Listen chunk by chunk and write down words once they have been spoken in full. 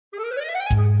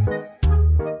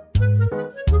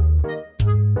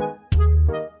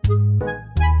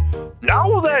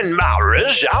and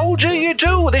Maras, how do you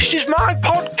do? This is my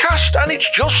podcast and it's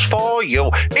just for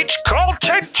you. It's called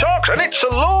TED Talks and it's a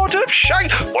load of shite,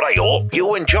 but I hope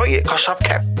you enjoy it because I've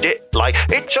kept it like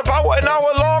it's about an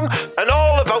hour long and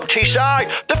all about Teesside,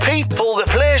 the people, the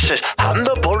places and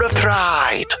the Borough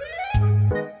Pride.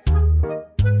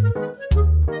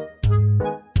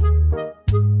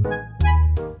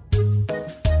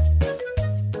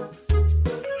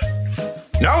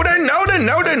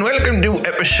 Now then, welcome to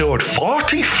episode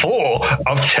 44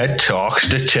 of TED Talks,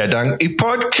 the Ted Hankey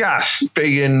podcast,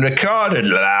 being recorded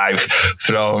live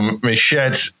from my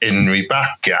shed in my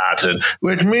back garden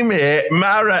with me mate,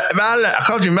 Mala. I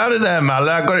called you Mala there,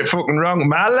 Mala. I got it fucking wrong.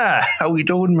 Mala, how you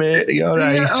doing, mate? Are you all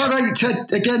right? Yeah, all right,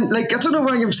 Ted. Again, I don't know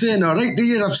why I'm saying all right, do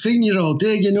you? I've seen you all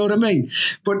day, you know what I mean?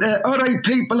 But all right,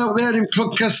 people out there in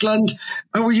podcast land,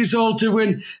 how are you all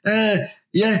doing?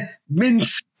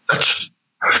 Mince.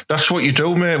 That's what you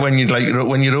do, mate, when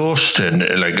you're hosting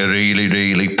like a really,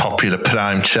 really popular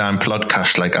prime time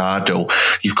podcast like I do.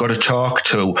 You've got to talk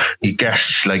to your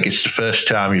guests like it's the first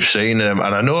time you've seen them.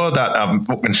 And I know that I'm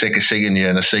fucking sick of seeing you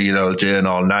and I see you all day and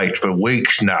all night for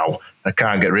weeks now. I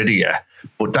can't get rid of you.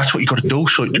 But that's what you got to do,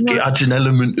 so it adds an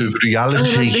element of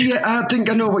reality. Yeah, I think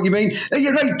I know what you mean.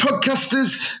 You're right,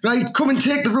 podcasters, right? Come and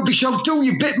take the rubbish out. Do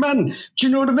your bit, man. Do you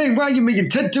know what I mean? Why are you me and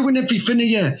Ted doing everything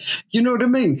here? You know what I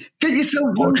mean? Get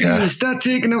yourself one day and start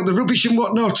taking out the rubbish and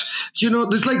whatnot. Do you know,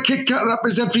 there's like Kit Kat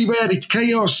rappers everywhere. It's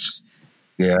chaos.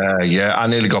 Yeah. I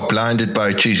nearly got blinded by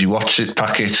a cheesy What's-It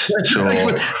packet. So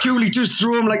Julie just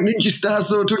threw him like ninja stars,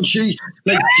 though, doesn't she?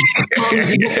 Like,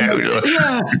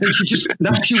 and she just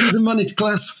knocks you with them on its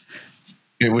class.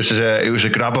 It was a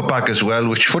grabber bag as well,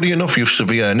 which, funny enough, used to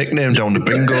be a nickname down the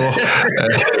bingo.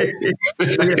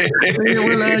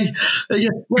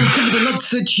 Well, some of the lads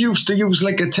said she used to use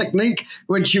like a technique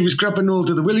when she was grabbing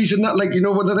hold of the willies and that, like, you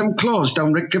know, one of them claws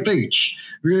down Ricker Beach.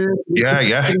 Yeah.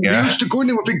 They used to go in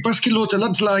there with big basket loads of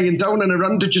lads lying down and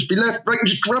around to just be left, right, and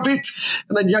just grab it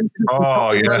and then yank it.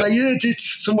 Oh, yeah. And I heard it.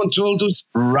 Someone told us.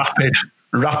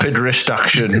 Rapid wrist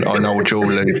action on old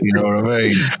Julie, you know what I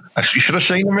mean? You should have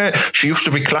seen her, mate. She used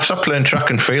to be class up playing track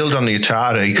and field on the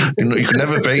Atari. You know, you could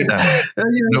never beat her.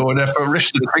 And her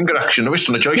wrist and finger action, the wrist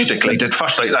on the joystick, like did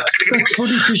fast like that. That's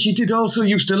funny because she did also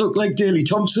used to look like Daley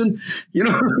Thompson, you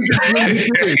know.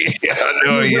 Yeah, I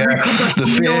know,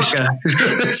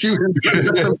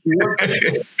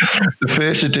 The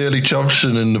face of Daley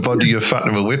Thompson and the body of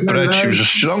Fatima Whitbread. She was a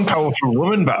strong, powerful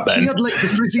woman back then. She had like the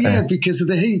frizzy hair because of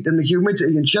the heat and the humidity,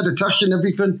 and she had a tash and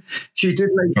everything. She did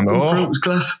like it was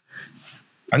class.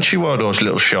 And she wore those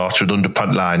little shorts with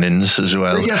underpant linings as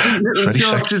well. Yeah, I think little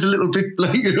shorts is a little bit,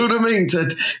 like, you know what I mean,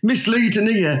 Ted? Misleading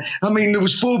here. I mean, there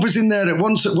was 4 of us in there at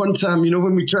one time, you know,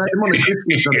 when we tried them on a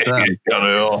Christmas. I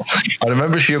know. I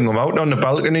remember she hung them out on the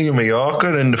balcony in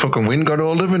Mallorca and the fucking wind got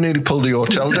hold of them and nearly pulled the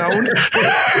hotel down. Yeah,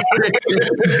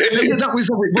 that was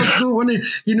how it was, though, wasn't it?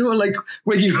 You know, like,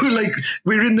 when you were like,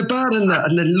 we were in the bar and that,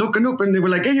 and then looking up and they were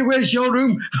like, hey, where's your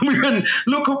room? And we went,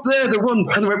 look up there, the one.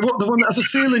 And they went, what, the one that has a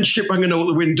sailing ship hanging out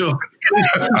the window?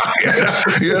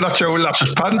 Yeah, that's how we lost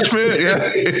his pants, mate. Yeah.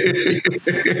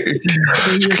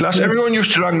 Class. Everyone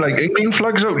used to hang like England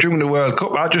flags out during the World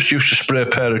Cup. I just used to spray a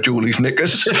pair of Julie's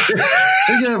knickers.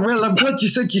 Yeah, well, I'm glad you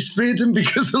said you sprayed them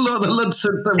because a lot of the lads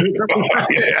said them.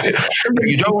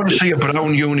 You don't want to see a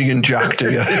brown Union Jack, do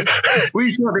you?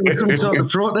 We thought it was some sort of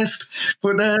protest,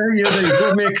 but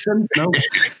that makes sense now.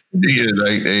 Yeah,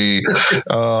 right.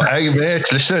 Hey, mate,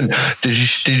 listen, did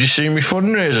you see me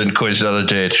fundraising quiz the other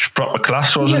day? It's proper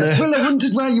class, wasn't it? Well, I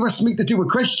wondered why you asked me to do a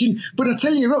question, but I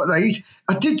tell you what, right,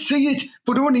 I did see it,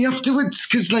 but only afterwards,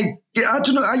 because, like, I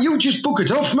don't know, you just book it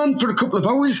off, man, for a couple of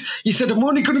hours. You said, I'm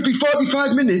only going to be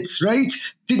 45 minutes, right?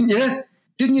 Didn't you, Ted?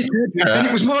 Yeah. And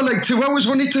it was more like 2 hours,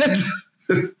 wasn't it, Ted?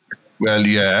 Well,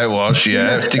 yeah, it was.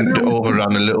 Yeah, I think it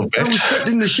overran a little bit. I was sat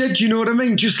in the shed, you know what I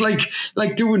mean? Just like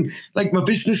doing like my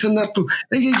business and that. But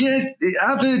yeah,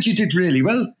 I've heard you did really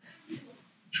well.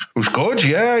 It was good,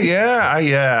 yeah.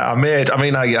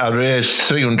 I raised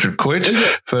 300 quid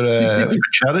for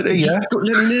charity, yeah. Got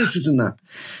Lenny Nurses and that.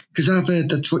 Because I've heard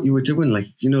that's what you were doing, like,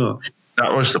 you know.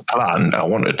 That was the plan. I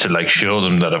wanted to like show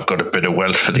them that I've got a bit of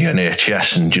wealth for the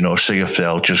NHS and, you know, see if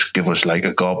they'll just give us like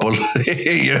a gobble,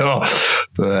 you know.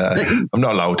 But I'm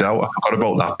not allowed out. I forgot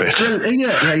about that bit. Well,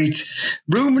 yeah, right.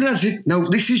 Rumour has it. Now,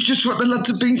 this is just what the lads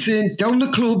have been saying. Down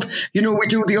the club, you know, we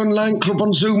do the online club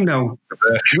on Zoom now.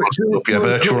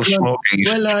 Virtual smokies.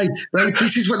 Well, right,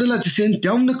 this is what the lads are saying.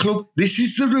 Down the club, this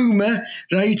is the rumour,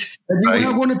 right? And we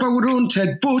are one of our own,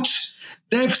 Ted, but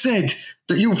they've said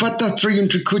that you've had that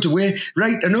 300 quid away,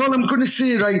 right? And all I'm going to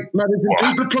say, right, Matters and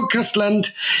People Podcast Land,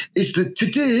 is that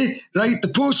today, right, the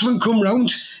postman come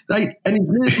round, right, and he's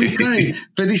made me sign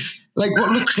for this, like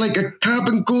what looks like a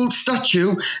carbon gold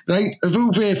statue, right, of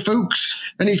Uwe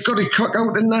Fuchs, and he's got his cock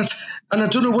out and that, and I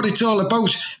don't know what it's all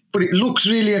about, but it looks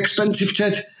really expensive,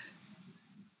 Ted.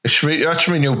 That's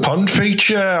my new pond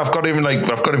feature. I've got him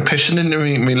pissing into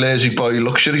me lazy boy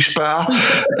luxury spa.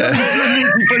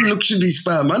 Lazy boy luxury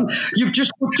spa, man. You've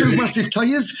just put two massive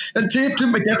tyres and taped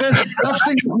them together. I've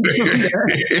seen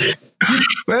it.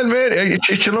 Well, mate,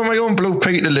 you know my own Blue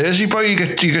Peter lazy boy. You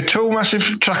get two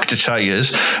massive tractor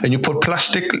tyres and you put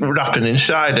plastic wrapping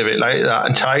inside of it like that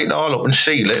and tie it all up and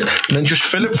seal it and then just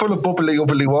fill it full of bubbly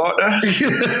water.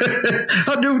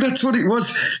 I knew that's what it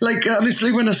was. Like,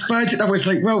 honestly, when I spied it, I was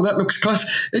like, wow, that looks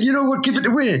class. And you know what? Give it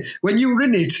away. When you were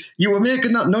in it, you were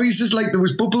making that noises like there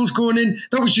was bubbles going in.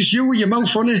 That was just you with your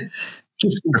mouth on it.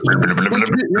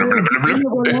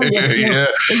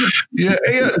 Yeah.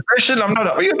 Listen, I'm not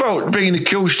happy about being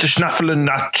accused of snaffling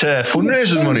that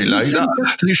fundraising money like that.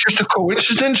 It's just a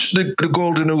coincidence the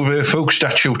golden Uwe Fuchs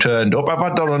statue turned up. I've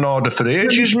had that on order for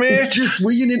ages, mate. It's just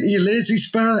weeing into your lazy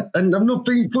spa, and I'm not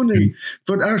being funny,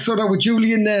 but I saw that with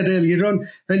Julie in there earlier on,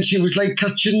 and she was like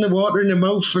catching the water in her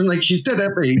mouth, and like she's dead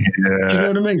happy. Yeah. Do you know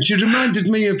what I mean? She reminded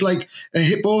me of like a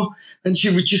hippo, and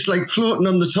she was just like floating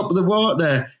on the top of the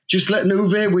water. Just letting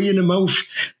Uwe wee in her mouth.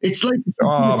 It's like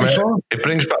it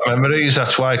brings back memories.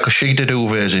 That's why, because she did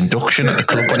Uwe's induction at the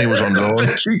club when he was on loan.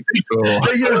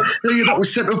 That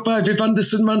was set up by Viv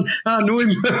Anderson, man. I know him.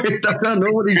 I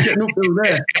know what he's getting up to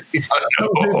there.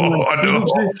 I know.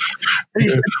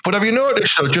 But have you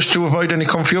noticed, though, just to avoid any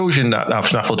confusion that I've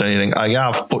snaffled anything, I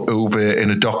have put Uwe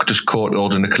in a doctor's coat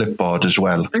holding a clipboard as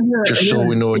well, so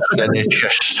we know it's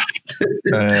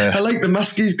NHS. I like the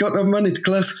mask he's got on, man. It's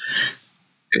class.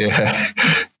 Yeah.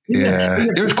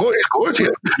 It was good. It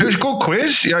was a good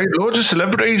quiz. Yeah, loads of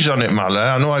celebrities on it,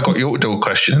 Mala. I know I got you to do a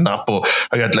question in that, but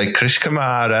I had like Chris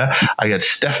Kamara, I had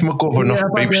Steph McGovern off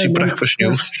BBC Breakfast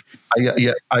News.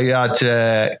 I had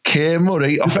Kay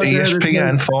Murray off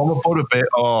ESPN, former Butterbit.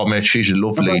 Oh, mate, she's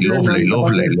lovely.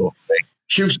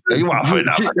 She used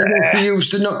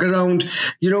to knock around,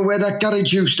 you know, where that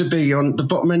garage used to be on the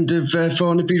bottom end of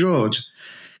Thornaby Road.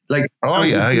 Like,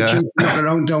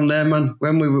 around down there, man.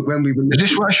 When we were. Is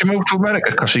this why she moved to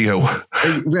America? Because of you?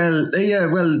 Well,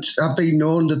 I've been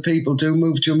known that people do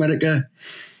move to America.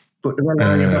 But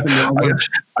I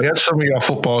had some of your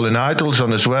footballing idols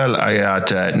on as well. I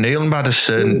had Neil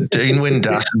Maddison, Dean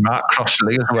Windass, and Mark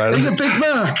Crossley as well. Are you Big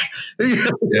Mark?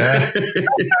 Yeah.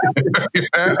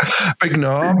 Big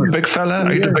Norm, big fella.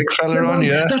 I had a big fella on,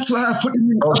 yeah. That's why I put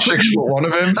him in. 6'1"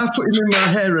 of him. I put him in my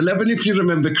hair 11, if you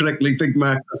remember correctly, Big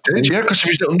Mark. Did you? Because of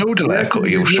his little noodle haircut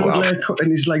he used to have. Haircut and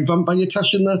he's like vampire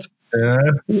tash and that.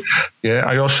 Yeah.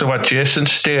 I also had Jason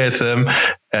Statham.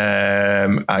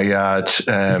 I had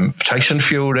Tyson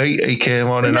Fury. He came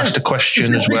on and asked a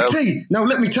question as well. Now,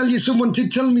 let me tell you, someone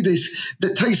did tell me this,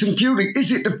 that Tyson Fury,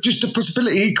 is it just a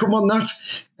possibility he come on that?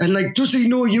 And like, does he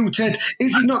know you, Ted?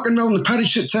 Is he knocking around the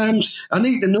parish at times? I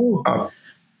need to know.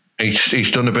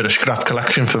 He's done a bit of scrap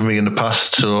collection for me in the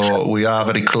past, so we are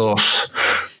very close.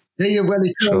 Yeah, well,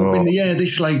 it's all in the air,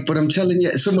 this, like, but I'm telling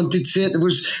you, someone did say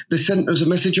they sent us a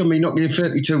message on me, Nokia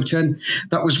 3210.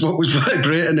 That was what was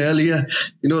vibrating earlier.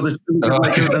 You know, there's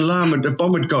like an alarm and a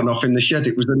bomb had gone off in the shed.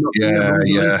 It was the Nokia.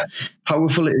 Yeah.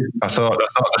 Powerful it is. I thought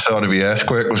the sound of the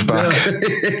earthquake was back.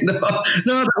 No,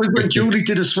 that was when Julie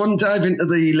did a swan dive into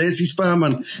the lazy spa,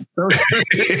 man. Oh,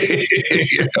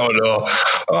 no.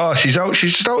 Oh, she's out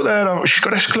there. She's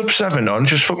got S Club 7 on,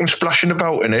 just fucking splashing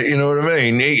about in it, you know what I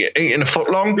mean? Eating a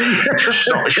foot long.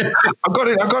 I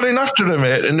got in after her,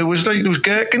 mate, and there was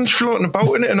gherkins floating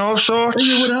about in it and all sorts.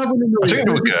 I think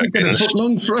there were gherkins. Foot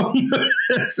long from.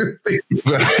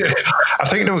 I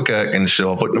think there were gherkins,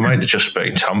 so, but there might have just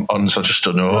been tampons. I just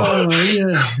don't know. Oh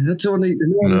yeah, that's all I need to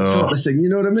know. That sort of thing. You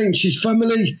know what I mean? She's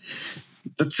family.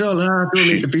 That's all. I don't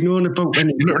need to be known about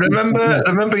anything.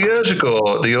 Remember years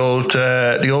ago the old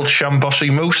Shambossy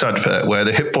Moose advert where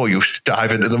the hippo used to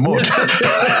dive into the mud.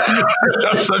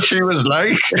 That's what she was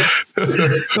like.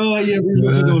 Oh yeah, we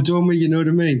love it though, don't we? You know what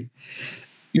I mean?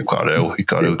 You got to,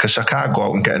 because I can't go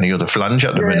out and get any other flange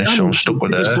at the minute, so I'm stuck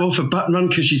with her. Both for Batman,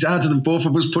 because she's harder than both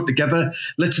of us put together.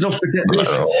 Let's not forget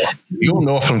this. You'll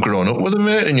know from growing up with her,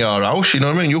 mate, in your house, you know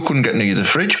what I mean? You couldn't get near the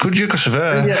fridge, could you, because of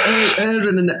her? Yeah, her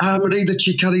and an armoury that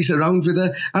she carries around with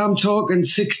her. I'm talking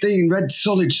 16 red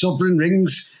solid sovereign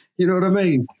rings. You know what I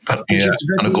mean? Yeah,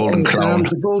 and a golden crown.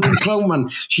 A golden crown, man.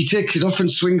 She takes it off and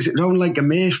swings it round like a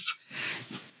mace.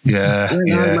 Yeah.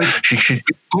 She'd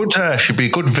be good. She'd be a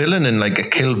good villain in like a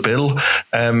Kill Bill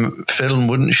film,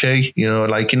 wouldn't she?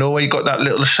 Like where you got that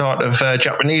little sort of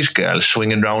Japanese girl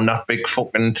swinging around that big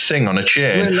fucking thing on a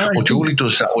chain. Well, Julie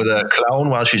does that with a clown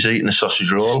while she's eating a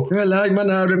sausage roll. Well, I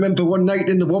remember one night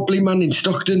in the Wobbly Man in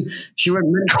Stockton, she went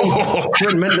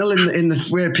mental in the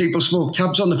where people smoke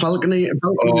tabs on the balcony.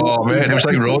 Oh man, it was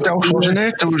like Roadhouse, wasn't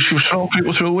it? She was throwing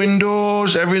people through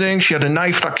windows, everything. She had a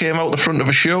knife that came out the front of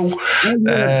a shoe.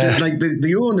 Like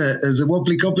the owner is a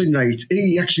Wobbly Goblin, right?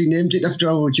 He actually named it after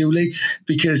our Julie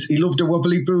because he loved her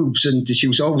wobbly boobs and she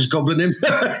was always gobbling him.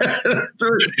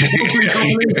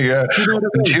 Yeah.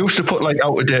 She used to put like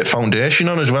out-of-date foundation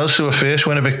on as well, so her face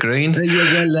went a bit green. Have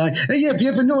you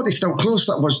ever noticed how close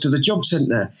that was to the job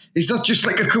centre? Is that just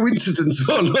like a coincidence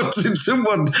or not? In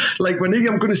someone like when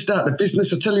I'm going to start a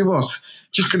business, I tell you what,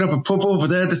 just going to have a pub over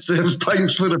there that serves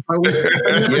pints for the pound.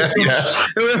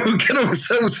 We'll get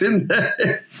ourselves in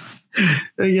there.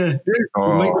 We had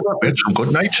some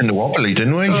good nights in the Wobbly,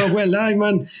 didn't we? Oh, well, aye,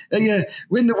 man.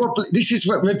 When the Wobbly, this is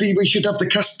what maybe we should have the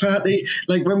cast party,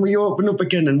 like when we open up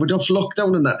again and we're off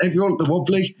lockdown and that, everyone at the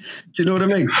Wobbly. Do you know what I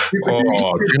mean? Do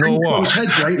you know what? Ted,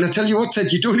 right? And I tell you what,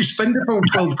 Ted, you'd only spend about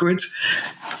 12 quid.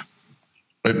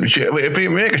 If we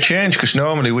make a change, because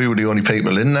normally we were the only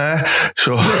people in there,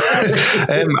 so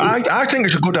I think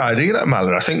it's a good idea, that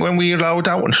Mallory. I think when we're allowed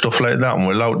out and stuff like that, and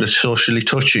we're allowed to socially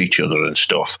touch each other and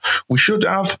stuff, we should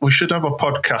have a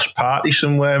podcast party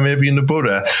somewhere, maybe in the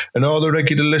borough, and all the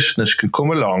regular listeners can come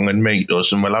along and meet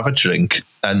us, and we'll have a drink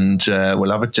and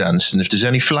we'll have a dance. And if there's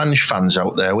any Flange fans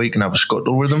out there, we can have a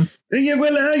scuttle with them. Yeah,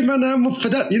 well, hey, man, I'm up for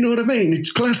that. You know what I mean?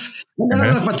 It's class. I'll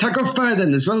have my tag off by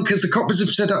then as well, because the coppers have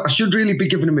said I should really be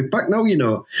giving them it back now,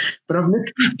 But I've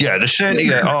nicked. Yeah, they're saying,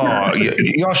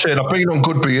 you're saying I've been on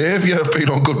good behaviour,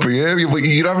 but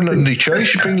you haven't had any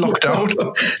choice, you've been locked out.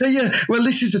 Yeah, well,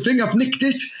 this is the thing, I've nicked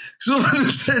it. So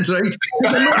they've said, right,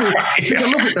 I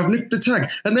love it, I've nicked the tag.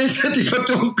 And they said if I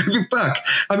don't give it back,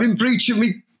 I'm in breach of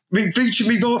me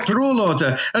parole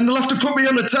order, and they'll have to put me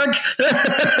on a tag.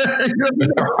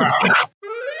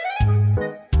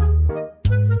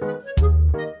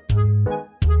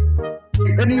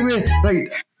 Anyway, right,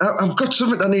 I've got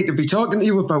something I need to be talking to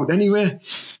you about anyway.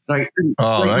 Right,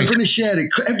 we're going to share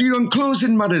it. Everyone,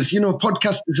 closing matters,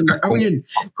 podcasters and how are you?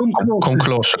 Come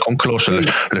closer,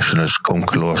 listeners, come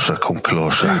closer.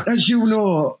 Right, as you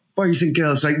know, boys and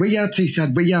girls, right, we are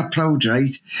Teesside, we are proud, right?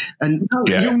 And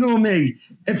you know me,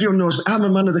 everyone knows I'm a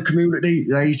man of the community,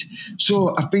 right?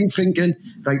 So I've been thinking,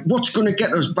 right, what's going to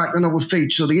get us back on our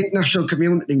feet so the international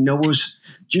community knows,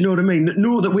 do you know what I mean?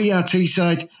 Know that we are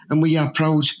Teesside and we are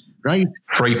proud, right?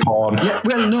 Free porn. Yeah,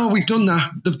 well, no, we've done that.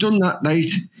 They've done that, right?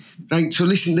 Right, so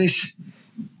listen to this.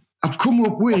 I've come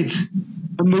up with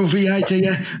a movie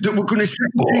idea that we're going to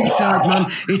set in Teesside, man.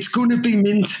 It's going to be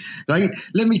mint, right?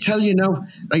 Let me tell you now,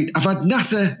 right? I've had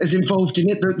NASA as involved in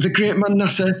it. The great man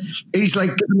NASA, he's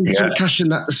like giving me some cash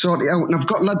and that to sort it out. And I've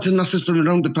got lads and lasses from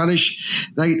around the parish,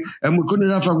 right? And we're going to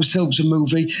have ourselves a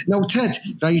movie. Now, Ted,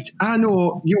 right? I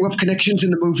know you have connections in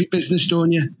the movie business,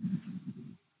 don't you?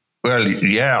 Well,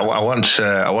 yeah, I once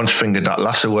fingered that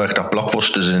lass who worked at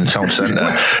Blockbusters in Town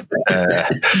Centre.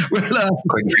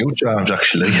 Quite a few times,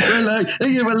 actually.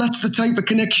 Well, that's the type of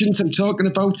connections I'm talking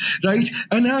about, right?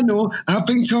 And I know, I've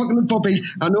been talking to Bobby.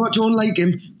 I know I don't like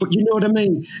him, but you know what I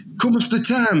mean? Come off the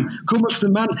time, come off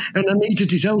the man, and I needed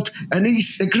his help. And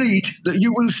he's agreed that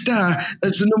you will star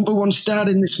as the number one star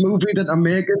in this movie that I'm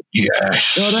making.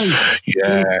 Yes. All right.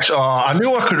 Yes. I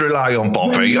knew I could rely on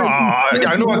Bobby.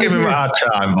 I know I give him a hard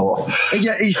time, but...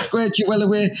 Yeah, he's squared you well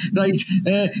away, right?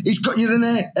 He's got you an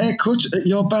haircut at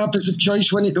your barbers of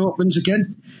choice when it opens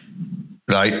again.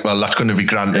 Right, well, that's going to be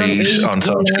Grandy's on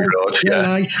Salisbury Road.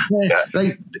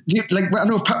 Right. I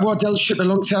know Pat Wardell shut a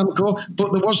long time ago,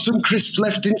 but there was some crisps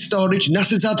left in storage.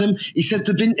 NASA's had them. He said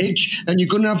the vintage, and you're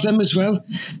going to have them as well,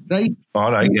 right?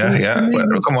 All right, yeah.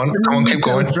 Well, come on, keep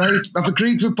going. Right, I've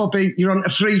agreed with Bobby. You're on a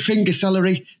 3-finger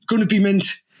salary. It's going to be mint.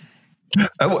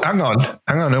 Oh, hang on.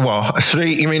 What?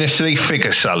 You mean a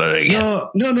 3-figure salary? No.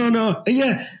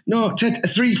 Yeah, no, Ted, a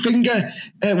 3-finger.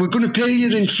 We're going to pay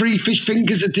you in 3 fish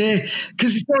fingers a day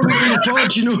because it's all we can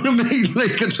afford. You know what I mean?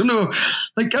 Like, I don't know.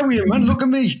 Like, how are you, man? Look at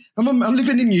me. I'm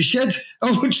living in your shed.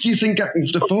 How much do you think I can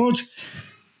afford?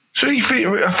 3 feet.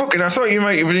 I thought you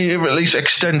might even at least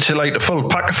extend to like the full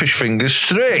pack of fish fingers.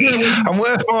 3. I'm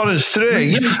worth more than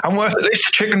 3. I'm worth at least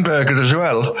a chicken burger as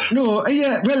well. No,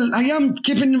 well, I am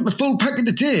giving him a full packet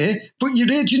a day, but your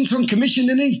agent's on commission,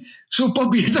 isn't he? So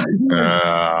Bobby is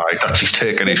that's he's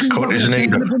taking his cut, isn't he?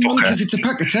 Because it's a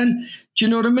pack of 10. Do you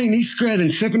know what I mean? He's squaring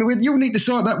 7 with. You need to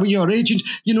sort that with your agent.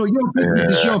 You know, your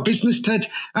business is your business, Ted.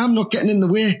 I'm not getting in the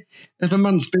way of a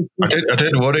man's business. I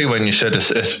did worry when you said a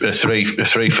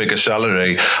three-figure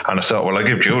salary, and I thought, well, I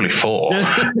give Julie 4.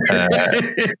 So,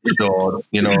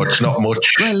 you know, it's not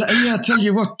much. Well, yeah, I tell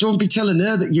you what, don't be telling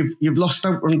her that you've lost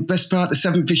out on the best part of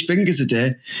 7 fish fingers a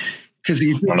day. Because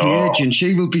he's the agent,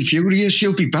 she will be furious.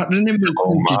 She'll be battering him.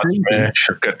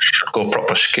 Should go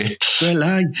proper skits.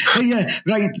 Well,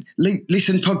 right.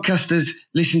 Listen, podcasters.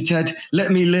 Listen, Ted.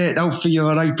 Let me lay it out for you,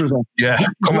 all right, brother? Yeah,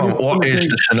 come on. What is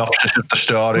the synopsis of the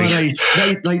story? Right.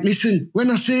 Listen,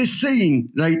 when I say scene,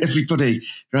 right, everybody,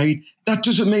 right, that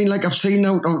doesn't mean like I've seen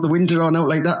out the window or out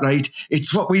like that, right?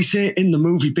 It's what we say in the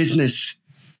movie business.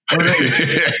 Well,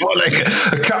 like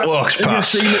a cat walks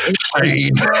past.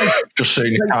 Just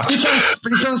seeing a cat.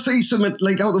 If I see something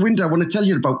like out the window I want to tell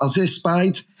you about, I'll say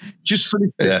spied. Just for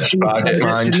the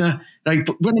spied. Right,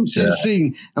 but when I'm saying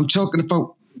scene, I'm talking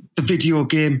about the video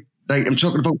game. Right, I'm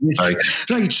talking about this.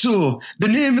 Right, so the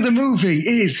name of the movie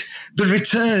is The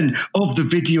Return of the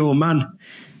Video Man.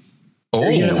 Oh.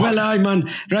 Yeah, well, man.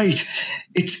 Right.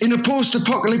 It's in a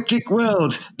post-apocalyptic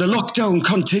world. The lockdown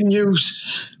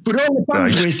continues. But all the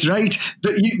bandwidth, right,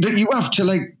 that you have to,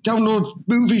 like, download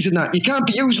movies and that, you can't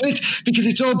be using it because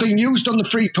it's all being used on the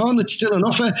free porn that's still on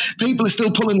offer. People are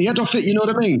still pulling the head off it, you know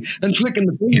what I mean? And flicking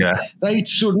the thing. Yeah. Right?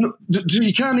 So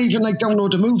you can't even, like,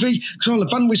 download a movie because all the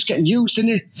bandwidth's getting used in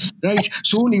it. Right?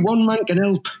 So only one man can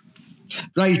help.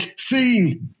 Right?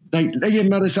 Scene. Right, yeah,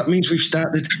 matters, that means we've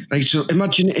started. Right, so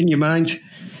imagine it in your mind.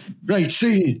 Right,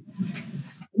 scene.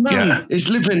 Man is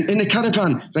living in a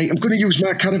caravan. Right, I'm going to use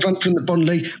my caravan from the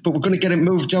Bonnley, but we're going to get it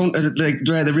moved down to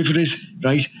where the river is.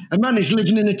 Right, a man is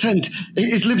living in a tent. He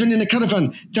is living in a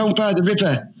caravan down by the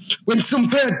river. When some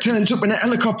bird turns up in a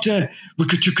helicopter, do you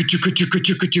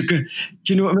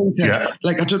know what I mean? Yeah.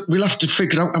 Like, we'll have to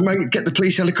figure out. I might get the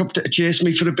police helicopter to chase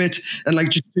me for a bit, and like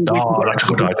just. That's a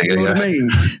good idea. You know what I mean?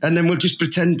 And then we'll just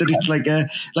pretend that it's like,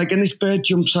 and this bird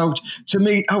jumps out to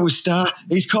meet our star.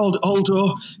 He's called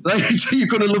Aldo, right? So you're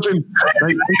gonna love him,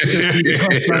 right?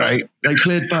 Right,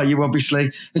 played by you,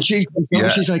 obviously. And she's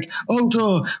like,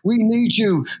 Aldo, we need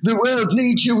you. The world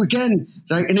needs you again,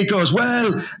 right? And he goes,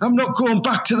 well, I'm not going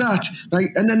back to that, right?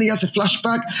 And then he has a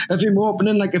flashback of him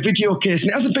opening like a video case,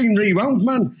 and it hasn't been rewound,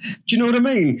 man. Do you know what I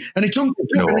mean? And it's and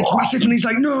it's massive, and he's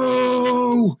like,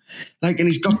 no, like, and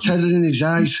he's got terror in his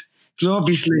eyes. So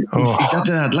obviously, he's had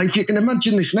a hard life. You can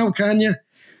imagine this now, can you?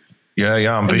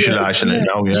 Yeah, I'm visualising it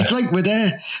now, yeah. It's like we're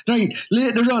there. Right,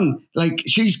 later on, like,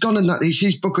 she's gone and that,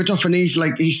 she's bucketed off, and he's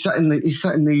sat in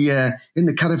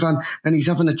the caravan, and he's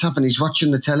having a tap, and he's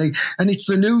watching the telly, and it's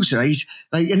the news, right?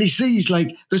 Like, and he sees,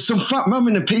 like, there's some fat mum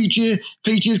in a PJ.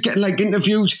 PJ's getting, like,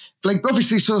 interviewed, like,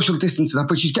 obviously social distance and that,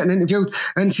 but she's getting interviewed,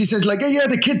 and she says, like, hey, yeah,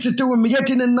 the kids are doing me head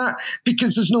in and that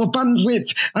because there's no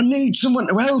bandwidth. I need someone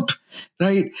to help.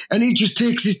 Right, and he just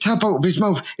takes his tap out of his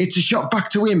mouth. It's a shot back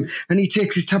to him, and he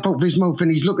takes his tap out of his mouth, and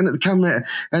he's looking at the camera,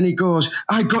 and he goes,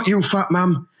 I got you, fat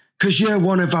man, because you're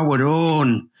one of our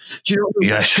own. Do you know what I mean?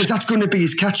 Yes. Because that's going to be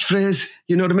his catchphrase.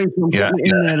 You know what I mean? So I'm getting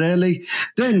in there early.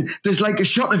 Then there's like a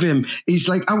shot of him. He's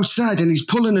like outside, and he's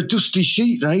pulling a dusty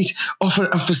sheet, right, off a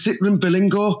Citroen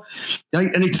Berlingo,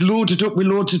 right, and it's loaded up with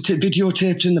loads of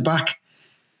videotapes in the back.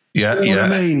 Yeah, you know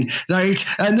what I mean? Right?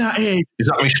 And that is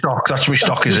that my stock? That's my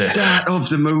stock, is it? The start of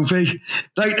the movie.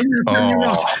 Like,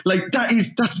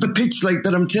 that's the pitch, like,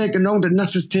 that I'm taking round, and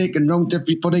NASA's taking round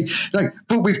everybody. Right,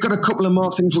 but we've got a couple of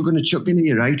more things we're going to chuck in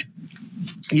here, right?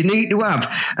 You need to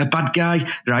have a bad guy,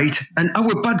 right? And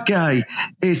our bad guy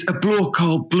is a bloke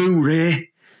called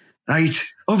Blu-ray, right?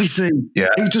 Obviously,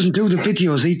 he doesn't do the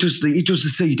videos. He does the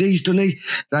CDs, doesn't he?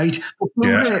 Right? But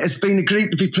Blu-ray has been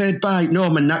agreed to be played by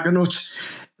Norman Nakanut.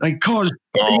 Like, cause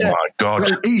my God,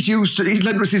 well, he's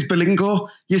lent us his Berlingo.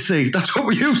 You see, that's what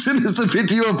we're using as the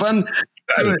video van.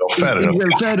 Fair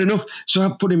enough. So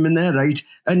I put him in there, right?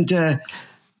 And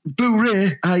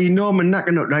Blu-ray, Norman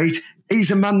Nakanut, right? He's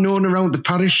a man known around the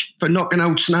parish for knocking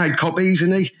out snide copies,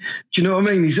 isn't he? Do you know what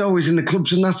I mean? He's always in the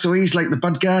clubs and that, so he's like the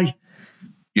bad guy.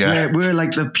 Yeah, we're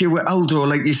like the pure Aldo,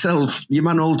 like yourself, your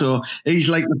man Aldo. He's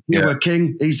like the pure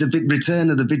king. He's the return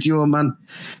of the video man.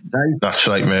 Right? That's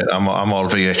right, mate. I'm all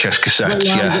VHS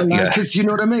cassettes. Because you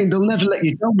know what I mean. They'll never let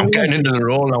you down. I'm getting into the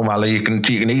role now, Mally. You can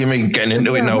hear me getting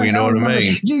into it now. You know what I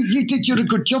mean. You did a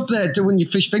good job there doing your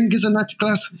fish fingers in that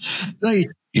class, right?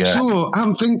 Yeah. So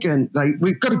I'm thinking, like,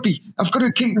 I've got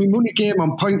to keep my money game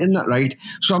on point in that, right?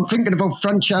 So I'm thinking about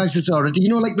franchises already. You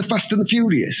know, like the Fast and the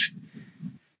Furious.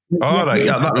 All right,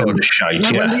 yeah, that load of shite,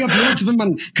 Well, yeah. they have loads of them,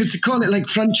 man, because they call it like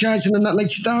franchising and that,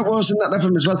 like Star Wars and that have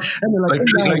them as well. And they're Like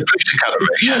Police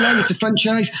Academy. It's a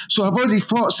franchise. So I've already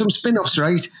thought some spin-offs,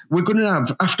 right? We're going to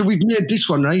have, after we've made this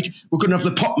one, right, we're going to have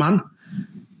the Pop Man,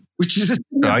 which is to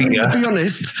be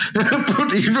honest,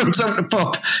 but he runs out to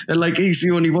pop, and like he's the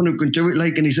only one who can do it,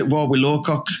 like, and he's at war with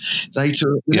Lawcox, right? So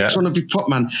the next one will be Pop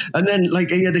Man, and then like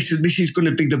this is going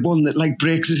to be the one that like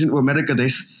breaks us into America.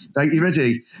 This, right? You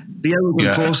ready? The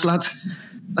Eldon Post lad.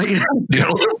 The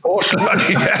old Post lad,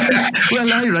 yeah.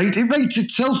 Well, right, it writes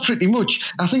itself pretty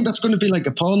much. I think that's going to be like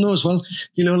a porno as well.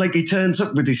 You know, like he turns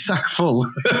up with his sack full,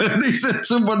 and he's at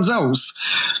someone's house.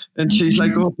 And she's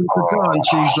like, opens the door, and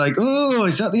she's like, "Oh,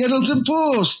 is that the Eldon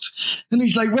Post?" And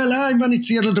he's like, "Well, hi, man, it's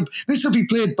the Eldon. This will be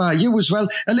played by you as well.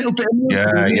 A little bit of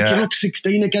you look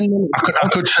 16 again." Man. I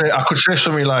could say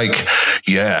something like,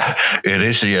 "Yeah, it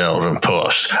is the Eldon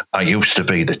Post. I used to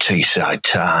be the Teesside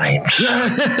Times."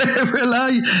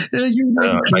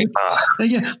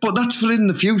 But that's for in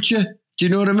the future. Do you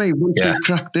know what I mean? Once we've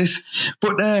cracked this,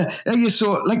 but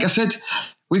so like I said,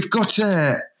 we've got.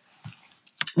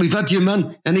 We've had your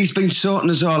man, and he's been sorting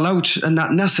us all out, and that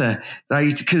NASA,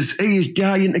 right? Because he is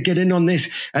dying to get in on this.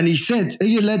 And he said, "Hey,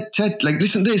 you led Ted, like,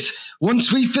 listen to this.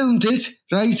 Once we filmed it,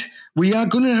 right, we are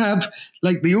going to have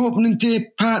like the opening day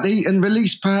party and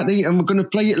release party, and we're going to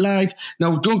play it live.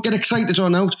 Now, don't get excited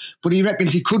on out, but he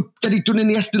reckons he could get it done in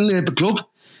the Aston Labour Club.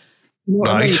 You know what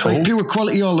I mean? Like pure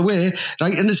quality all the way,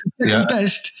 right? And as the second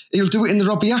best, he'll do it in the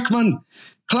Robbie Ackman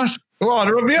class." Oh,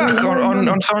 the Robbie Ack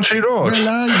on Southsea Road.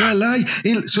 Well,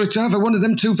 so it's either one of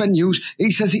them two venues. He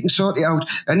says he can sort it out,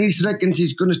 and he reckons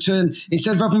he's going to turn,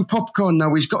 instead of having popcorn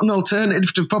now, he's got an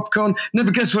alternative to popcorn. Never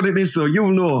guess what it is, though.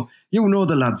 You'll know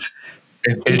the lads.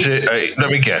 Is it?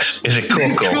 Let me guess. Is it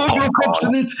Cocoa Pops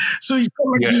in it? So he's got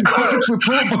like pockets with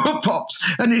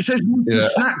Pops, and it says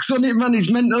snacks on it. Man, he's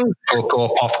mental. Cocoa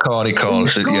popcorn, he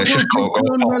calls it. Yeah, it's just Cocoa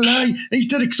Pops. He's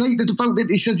dead excited about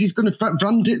it. He says he's going to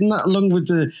brand it and that along with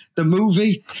the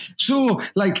movie. So,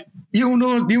 like, you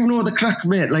know the crack,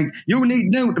 mate. Like, you need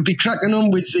now to be cracking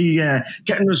on with the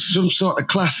getting us some sort of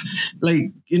class,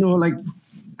 like, you know, like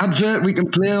advert we can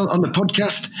play on the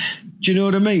podcast. Do you know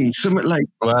what I mean? Something like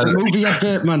a movie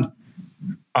advert, man.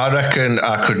 I reckon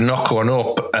I could knock one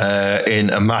up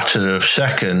in a matter of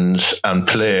seconds and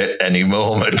play it any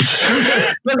moment.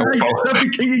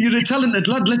 You're a talented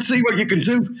lad. Let's see what you can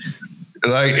do.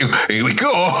 Right, here we go.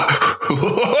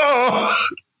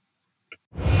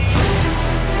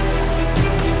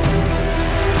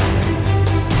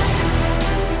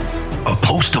 A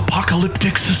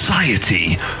post-apocalyptic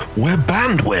society where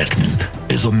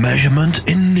bandwidth is a measurement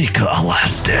in Nika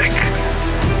elastic.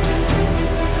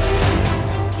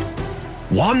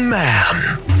 One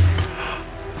man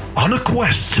on a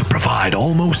quest to provide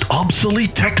almost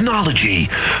obsolete technology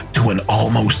to an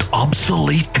almost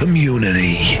obsolete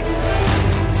community.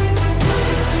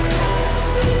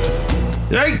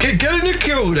 Right, get in the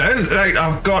queue then. Right,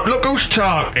 I've got, look who's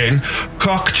talking,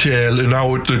 Cocktail and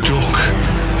Howard the Duck.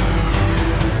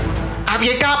 Have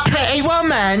you got Pretty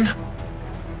Woman?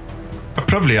 I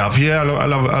probably have, yeah.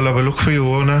 I'll have a look for you,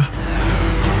 owner.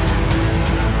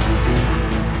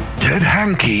 Ted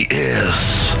Hankey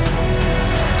is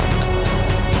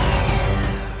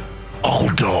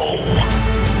Aldo.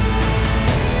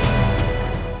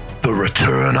 The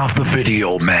return of the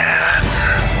video man.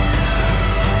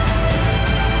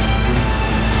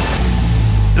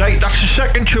 Right, that's the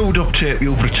second chewed up tape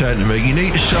you've returned to me. You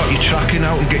need to sort your tracking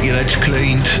out and get your heads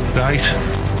cleaned, right?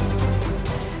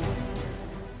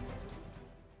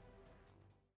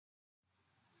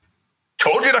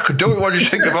 Told you I could do it. What do you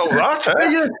think about that?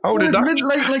 Eh? How did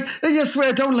that? I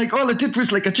swear down, like all I did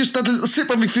was like I just had a little sip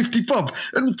on my 50 pop,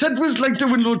 and Ted was like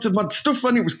doing loads of mad stuff,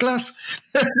 and it was class.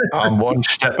 I'm one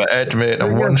step ahead, mate.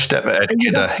 I'm one step ahead,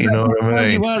 kidder. You know what I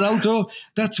mean? You are, Aldo.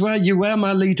 That's why you are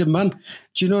my leader, man.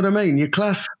 Do you know what I mean? You're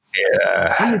class.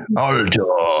 Yeah,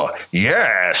 Aldo.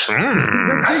 Yes.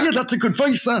 Yeah, that's a good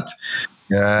voice, that.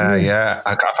 Yeah.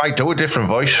 If I do a different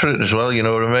voice for it as well, you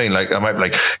know what I mean? Like, I might be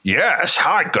like, yes,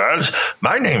 hi, girls.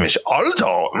 My name is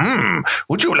Aldo.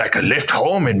 Would you like a lift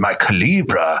home in my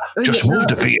Calibra? Just move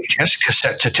the VHS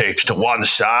cassette tapes to one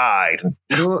side.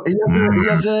 You know, he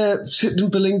has a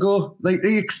sitting bilingo. Like,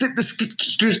 he stick the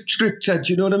script, Ted,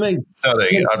 you know what I mean?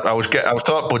 Sorry, I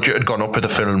thought budget had gone up with the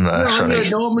film there. Sorry.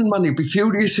 Yeah, Norman, man, he'd be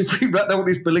furious if we rat out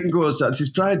his bilingos. That's his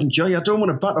pride and joy. I don't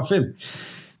want to bat off him.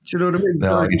 Do you know what I mean?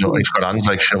 No, he's got hands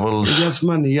like shovels. Yes,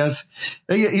 man, he has.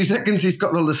 He reckons he's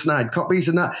got all the snide copies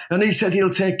and that. And he said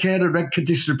he'll take care of record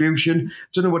distribution.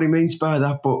 Don't know what he means by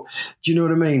that, but do you know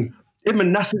what I mean? Him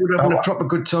and NASA were having a proper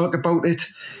good talk about it.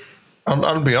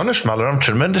 I'll be honest, Mallory, I'm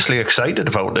tremendously excited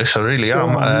about this. I really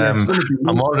am.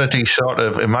 I'm already sort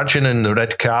of imagining the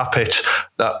red carpet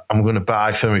that I'm going to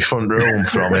buy for my front room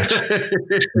from it.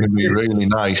 It's going to be really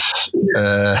nice. It's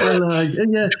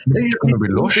going to be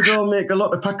lush. We could all make a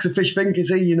lot of packs of fish fingers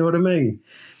here, you know what I mean?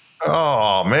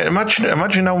 Oh, mate,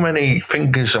 imagine how many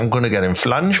fingers I'm going to get in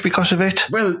flange because of it.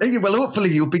 Well,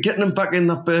 hopefully you'll be getting them back in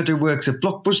that bird who works at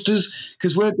Blockbusters,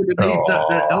 because we're going to need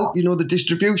that help, the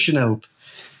distribution help.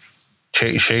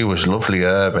 She was lovely,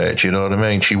 mate. You know what I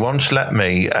mean? She once let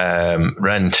me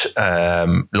rent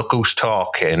Look Who's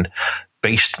Talking,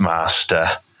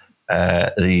 Beastmaster,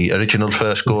 the original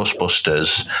first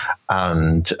Ghostbusters,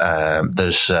 and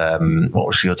there's what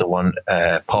was the other one?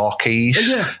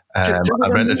 Porky's. Yeah. I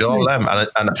rented all them,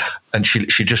 and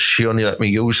she only let me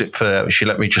use it she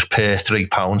let me just pay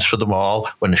 £3 for them all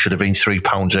when it should have been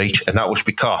 £3 each, and that was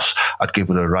because I'd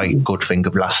given her a right good finger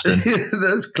blasting.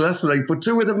 That's class, right? But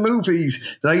two of the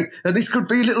movies, right, and this could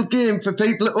be a little game for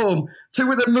people at home. Two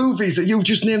of the movies that you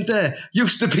just named there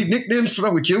used to be nicknames for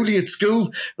our Julie at school,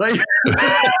 right?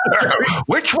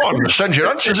 Which one? Send your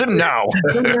answers in now.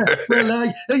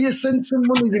 Well, you send some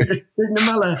money to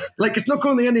Mala. Like, it's not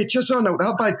going the NHS on out.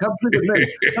 I'll buy tablet of me.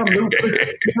 I'm Lucas.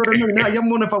 You know what I mean? I am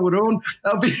one of our own.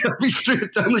 I'll be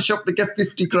straight down the shop to get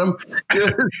 50 gram.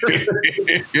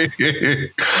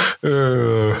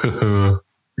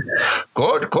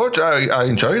 Good. I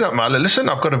enjoy that, Mala. Listen,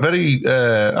 I've got a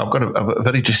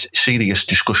very serious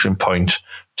discussion point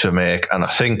to make, and I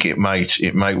think it might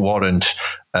warrant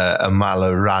a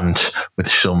Mala rant with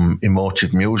some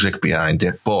emotive music behind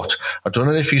it. But I don't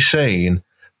know if you've seen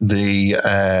the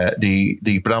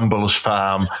Brambles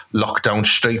Farm lockdown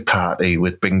street party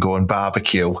with bingo and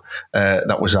barbecue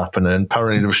that was happening.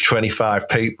 Apparently there was 25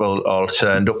 people all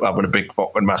turned up having a big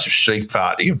fucking massive street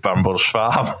party at Brambles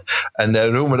Farm, and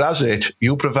rumour has it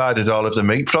you provided all of the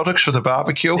meat products for the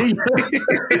barbecue.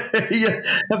 Yeah,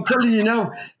 I'm telling you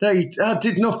now, right, I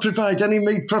did not provide any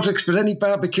meat products for any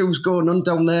barbecues going on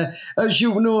down there. As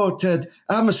you know, Ted,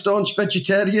 I'm a staunch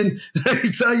vegetarian.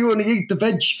 Right, I only eat the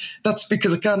veg. That's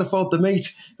because I can't afford the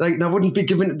meat, right? And I wouldn't be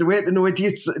giving it away to no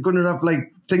idiots that are going to have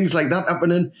like things like that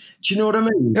happening. Do you know what I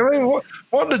mean? I mean,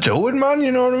 what they're doing, man,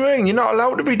 you know what I mean? You're not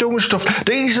allowed to be doing stuff.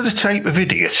 These are the type of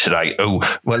idiots, right? Oh,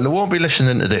 well, they won't be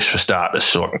listening to this for starters,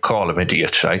 so I can call them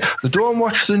idiots, right? They don't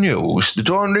watch the news, they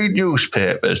don't read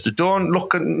newspapers, they don't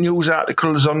look at news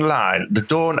articles online, they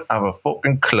don't have a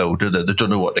fucking clue, do they? They don't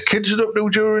know what the kids are up to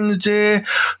during the day,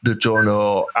 they don't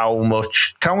know how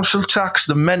much council tax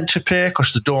they're meant to pay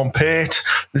because they don't pay it.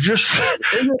 They're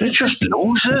just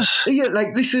losers. Yeah,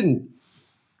 like, listen,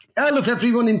 I love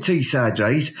everyone in Teesside,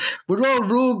 right? We're all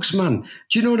rogues, man.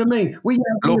 Do you know what I mean? We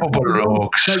are lovable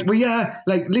rogues. Like, we are,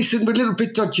 like, listen, we're a little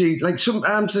bit dodgy. Like,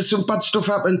 sometimes there's some bad stuff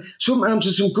happen, sometimes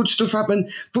there's some good stuff happen,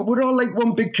 but we're all like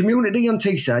one big community on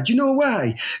Teesside. Do you know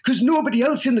why? Because nobody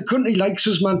else in the country likes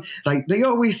us, man. Like, they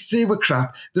always say we're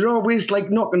crap. They're always,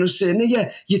 like, knocking us saying,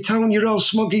 yeah, your town, you're all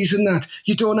smuggies and that.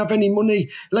 You don't have any money.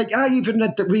 Like, I even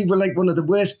read that we were, like, one of the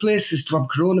worst places to have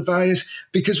coronavirus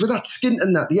because with that skint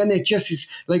and that, the NHS is,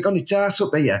 like, on its arse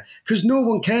up here because no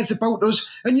one cares about us.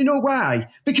 And you know why?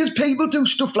 Because people do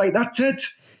stuff like that, Ted.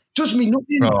 Does me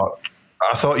nothing. Oh,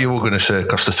 I thought you were going to say it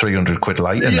cost a 300 quid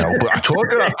lighter now, but I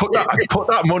told you I put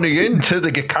that money into the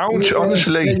account, yeah,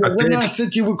 honestly. Yeah, when I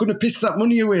said you were going to piss that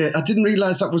money away, I didn't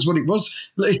realise that was what it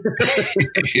was.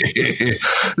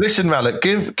 Listen, Malik,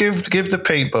 give the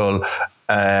people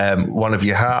one of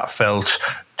your heartfelt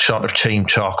sort of team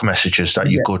talk messages that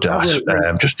you're good at,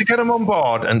 just to get them on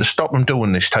board and to stop them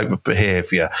doing this type of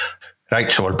behaviour.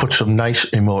 Right, so I'll put some nice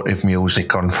emotive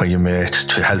music on for you, mate,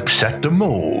 to help set the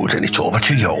mood, and it's over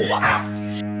to you.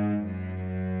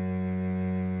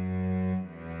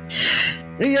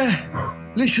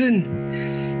 Yeah, listen,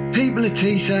 people at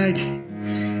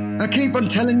Teesside, I keep on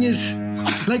telling you,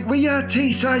 like, we are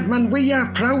Teesside, man, we are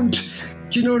proud.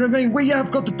 Do you know what I mean? We have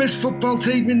got the best football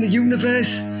team in the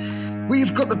universe.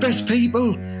 We've got the best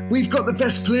people. We've got the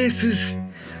best places.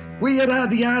 We are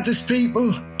the hardest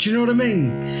people. Do you know what I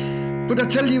mean? But I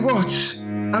tell you what,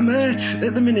 I'm hurt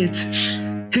at the minute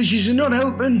because you're not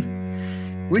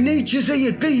helping. We need you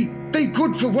here. Be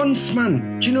good for once,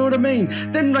 man. Do you know what I mean?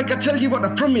 Then, like, I tell you what,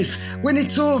 I promise, when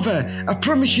it's over, I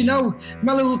promise you now,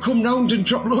 Mallory will come round and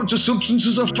drop loads of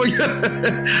substances off for you.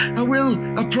 I will,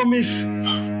 I promise.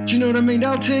 Do you know what I mean?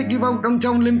 I'll take you out on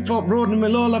down Linthorpe Road and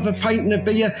we'll all have a pint and a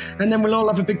beer and then we'll all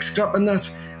have a big scrap and that.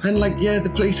 And, like, yeah, the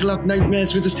police will have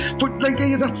nightmares with us. But, like,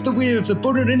 yeah, that's the way of the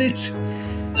butter, innit?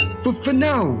 But for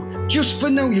now, just for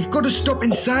now, you've got to stop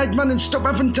inside, man, and stop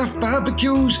having daft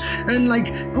barbecues and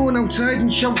like going outside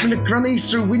and shouting at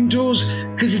grannies through windows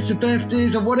because it's the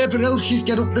birthdays or whatever else she's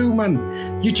get up to, man.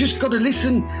 You just got to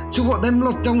listen to what them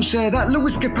lot down say. That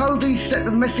Lewis Capaldi sent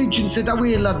a message and said,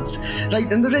 away lads.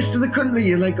 Like, and the rest of the country,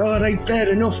 you're like, all right, fair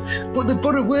enough. But the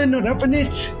borough, we're not having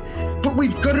it. But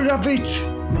we've got to have it.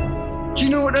 Do you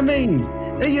know what I mean?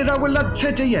 Hey, our lad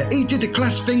Ted here, he did a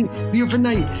class thing the other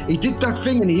night. He did that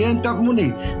thing and he earned that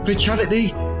money for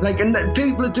charity. Like, and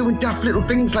people are doing daft little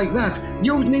things like that.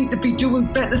 You need to be doing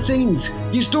better things.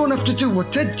 You just don't have to do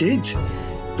what Ted did.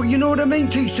 But you know what I mean,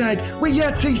 Teesside? We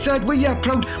are Teesside, we are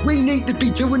proud. We need to be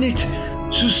doing it.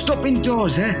 So stop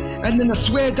indoors, And then I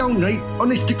swear down, right,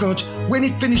 honest to God, when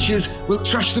it finishes, we'll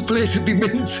trash the place and be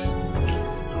mint.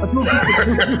 I don't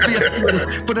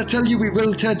think but I tell you, we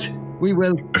will, Ted. We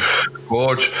will.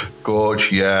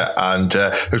 Good, yeah. And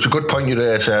it's a good point you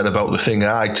raised there about the thing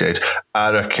I did.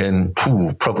 I reckon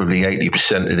probably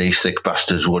 80% of these thick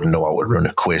bastards wouldn't know how to run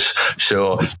a quiz.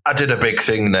 So I did a big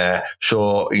thing there.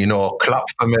 So,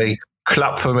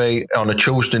 clap for me on a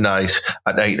Tuesday night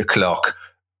at 8 o'clock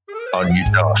on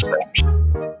your doorsteps.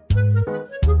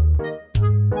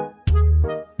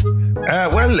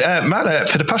 Matt,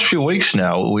 for the past few weeks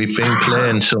now, we've been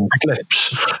playing some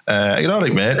clips. You know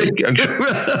what, mate?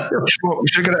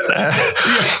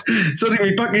 Sorry,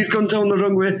 my backy's gone down the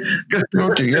wrong way.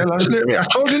 Bloody hell, hasn't it? I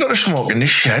told you not to smoke in this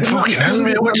shed. Fucking hell,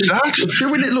 mate, what's that?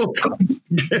 Chewing it, look.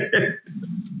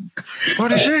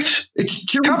 What is it? It's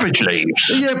cabbage leaves.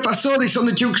 Yeah, I saw this on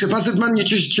the Dukes of Hazzard, man. You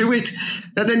just chew it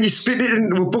and then you spit it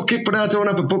into a bucket, but I don't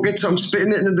have a bucket, so I'm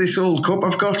spitting it into this old cup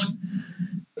I've got.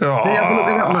 Oh, hey, have a look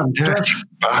at that, man. Dirty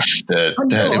bastard.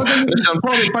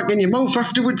 Pour it back in your mouth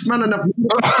afterwards, man. And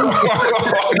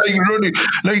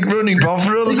like running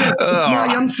Bovril. Yeah,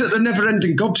 my answer, the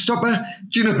never-ending gobstopper.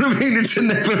 Do you know what I mean? It's a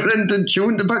never-ending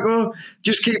chewing tobacco.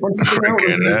 Just keep on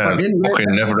fucking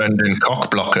never-ending cock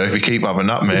blocker if you keep having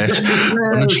that, mate.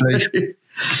 Honestly.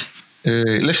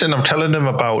 Listen, I'm telling them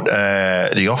about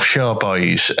the Offshore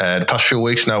Boys. The past few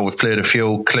weeks now, we've played a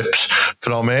few clips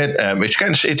from it.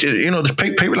 There's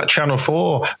people at Channel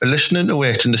 4 are listening to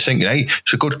it and they're thinking, hey,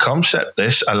 it's a good concept,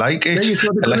 this. I like it.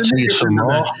 Let's hear some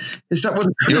more. Is that what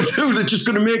they're going to do? They're just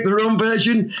going to make their own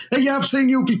version? Hey, I've seen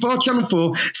you before, Channel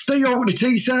 4. Stay out with the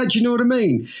Teesside, you know what I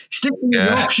mean? Stick in the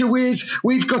Yorkshire ways.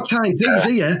 We've got time. These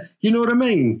here, you know what I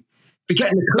mean?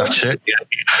 That's it. Yeah.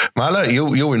 Mala,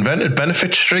 you invented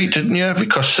Benefit Street, didn't you?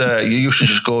 Because you used to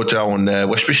just go down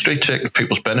Westbury Street, take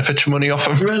people's benefits money off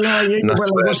them. Well, I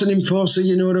was an enforcer,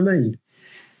 you know what I mean?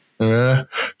 Yeah.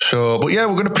 So, but yeah,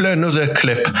 we're going to play another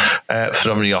clip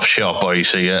from the Offshore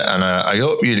Boys here, and I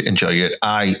hope you enjoy it.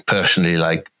 I personally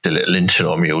like the little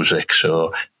intro music,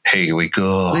 so here we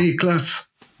go. The class.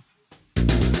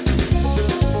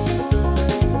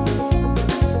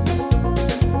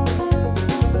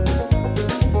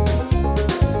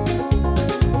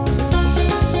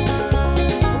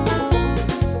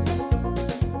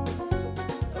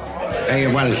 Hey,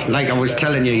 well, like I was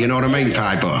telling you, you know what I mean,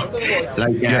 Piper?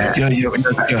 Like, yeah.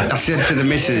 I said to the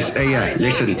missus, hey,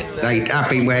 listen, like, I've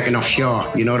been working offshore,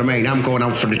 you know what I mean? I'm going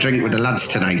out for a drink with the lads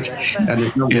tonight, and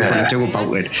there's nothing to do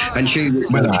about it. And she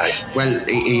was like,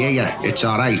 it's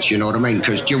all right, you know what I mean?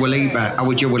 Because Dua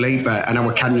Lipa and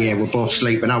our Kanye were both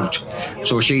sleeping out.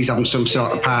 So she's having some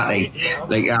sort of party.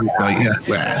 Like,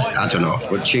 well, I don't know,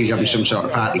 but she's having some sort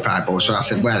of party, Piper. So I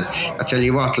said, well, I tell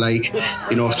you what, like,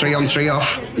 3 on 3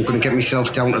 off, I'm going to get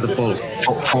myself down to the Bull.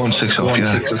 4 and 6 off,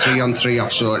 6 or 3 on 3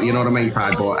 off. So you know what I mean,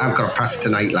 Piper? I've got to pass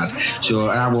tonight, lad. So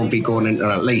I won't be going until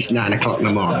at least 9 o'clock in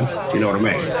the morning. You know what I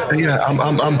mean? Yeah,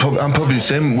 I'm probably the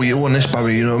same with you on this,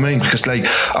 Barry. You know what I mean? Because like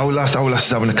our last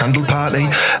is having a candle party.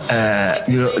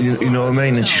 You know what I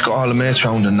mean? And she's got all the mates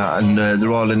around and that, and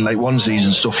they're all in like onesies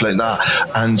and stuff like that.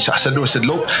 And I said to her,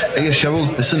 look, hey Cheryl,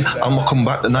 listen, I'm not coming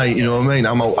back tonight. You know what I mean?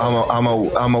 I'm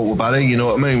out with Barry. You know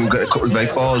what I mean? We've got a couple of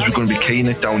big balls. We're going to be keying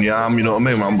it down your arm. You know what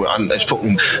I mean? And it's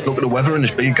fucking look at the weather in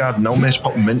this beer garden now, mate. It's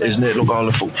popping mint, isn't it? Look all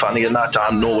the fucking fanny and that.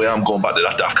 No way I'm going back to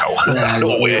that daft cow.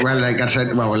 No way. Well, like I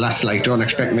said, last like, don't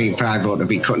expect me and Fireball to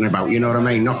be cutting about. You know what I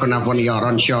mean? Not going to have one of your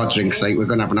onshore drinks. Like we're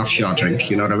going to have an offshore drink.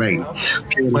 You know what I mean?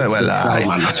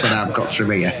 Man, that's what I've got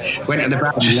from here. Went to the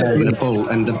bar with a Bull,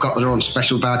 and they've got their own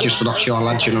special bar just for offshore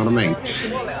lads. You know what I mean?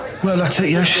 Well, that's it.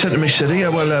 Yeah, she said to me, yeah,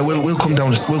 we'll come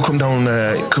down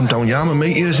Yam and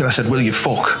meet you. And I said, will you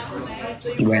fuck?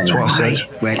 Well, that's what I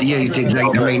said. Well, you did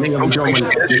like, I mean, we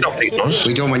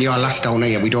don't want your last down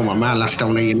here. We don't want my last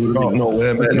down here. No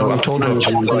way, mate. No, I've told her,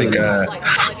 like,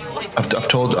 I've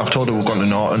told her we've gone to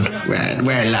Norton.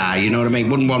 Well, you know what I mean?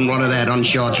 Wouldn't want one of their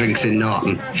onshore drinks in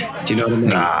Norton. Do you know what I mean?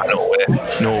 Nah,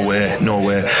 no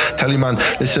way. Tell you, man,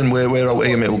 listen, we're out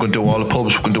here, mate. We're going to do all the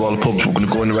pubs. We're going to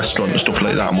go in the restaurant and stuff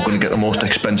like that, and we're going to get the most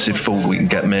expensive food we can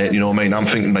get, mate. You know what I mean? I'm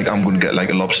thinking like I'm going to get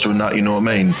like a lobster and that. You know what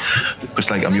I mean? Because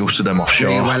like I'm used to them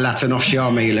offshore. Yeah, well, that's an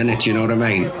offshore meal, isn't it? You know what I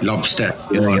mean? Lobster.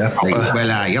 Yeah.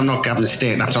 I'm not having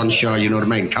steak. That's onshore. You know what I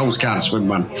mean? Cows can't swim,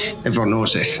 man. Everyone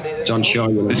knows this. It's onshore.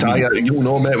 You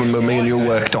know, mate. When me and you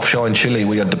worked offshore in Chile,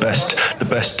 we had the best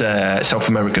South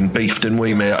American beef, didn't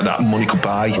we, mate? That money could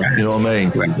buy. You know what I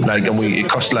mean? Like, and it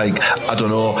cost like, I don't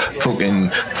know, fucking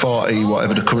 40,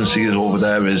 whatever the currency is over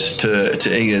there is to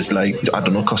ears, like, I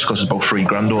don't know, cost about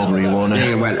 $3,000 over here, won't it?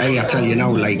 Yeah, well, I tell you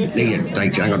now, like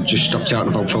I just stopped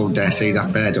talking about food there. See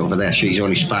that bird over there? She's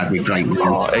only spared me bright.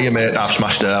 Oh, hey, mate, I've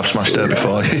smashed her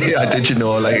before. I did, you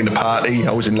know, like in the party.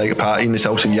 I was in like a party in this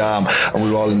house in Yarm, and we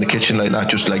were all in the kitchen like that,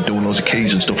 just like doing loads of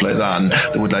keys and stuff like that. And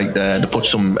they would like they put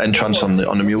some entrance on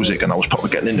the music, and I was probably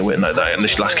getting into it and like that. And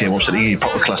this lass came up and said, "Hey,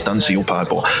 proper class dancer, you pad."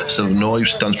 But I said, "No, I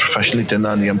used to dance professionally, didn't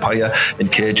I, in the Empire, in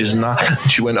cages and that."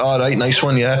 And she went, "All right, nice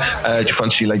one, yeah. Do you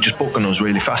fancy like just booking us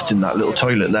really fast in that little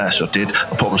toilet there?" So I did.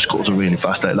 I probably scuttled her really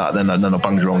fast like that. Then I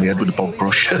banged her on the head with a bog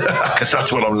brush, because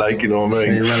that's what I'm like, you know what I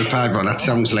mean? Well, Fibre, that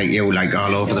sounds like you, like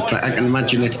all over the place. I can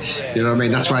imagine it. You know what I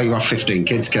mean? That's why you have 15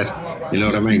 kids, kid. You know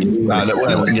what I mean? You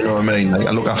know what I mean? Like,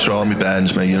 I look after all my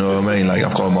bands, mate. You know what I mean? Like,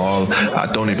 I've got them all. I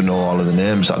don't even know all of the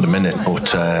names at the minute,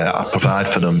 but I provide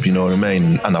for them. You know what I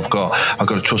mean? And I've got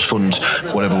a trust fund,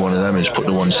 whatever one of them is, put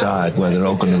to one side where they're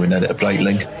all going to inherit a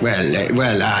Breitling.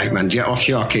 Well, aye, man. Yeah,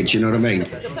 offshore kids. You know what I mean?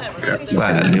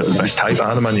 Well, you're the best type of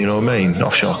animal, you know what I mean?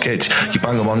 Offshore kids, you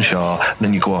bang them onshore, and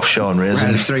then you go offshore and raise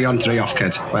them. 3 on 3 off,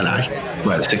 kid. Well, aye.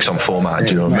 Well, 6 on 4, man. Do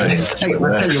you know what I mean? Hey,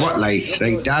 I'll tell you what, like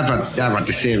I've had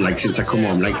the same, like, since I come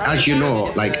home. Like, as you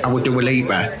know, like, I would do a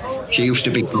Lipa. She used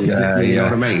to be, you know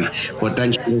what I mean? But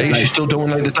then she's still doing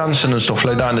like the dancing and stuff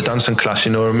like that in the dancing class,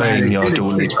 you know what I mean?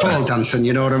 It's called dancing,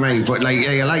 you know what I mean? But like,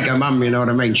 you like her mum, you know what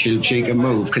I mean? She can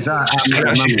move, because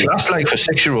she's class, like, for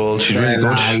 6-year-olds. She's really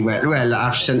good. Well,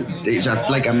 I've sent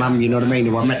like a mum, you know what I mean,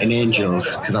 who I met in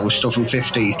Angels, because I was stuffing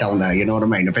 50s down there, you know what I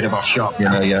mean? A bit of offshore.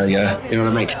 Yeah. You know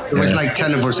what I mean? There was like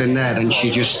 10 of us in there, and she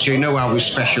knew I was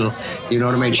special, you know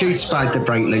what I mean? She spied the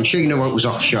Breitling, she knew it was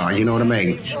offshore, you know what I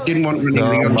mean? Didn't want any of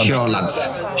the onshore lads.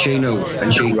 She knew,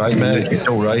 and she. Right, mate. You're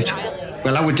all right.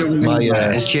 Well, I would do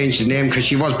has changed the name, because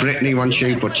she was Britney, wasn't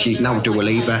she? But she's now Dua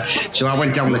Lipa. So I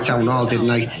went down the town hall, didn't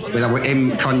I? With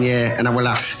him, Kanye, and our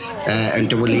lass, and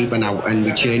Dua Lipa now, and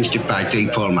we changed it by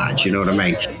Deepole Madge, you know what I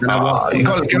mean? And you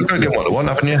got to get what I want,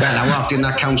 haven't you? Well, I walked in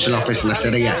that council office and I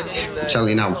said, "Yeah, I'll tell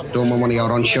you now, don't want one of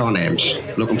your onshore names,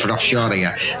 looking for offshore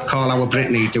here. Call our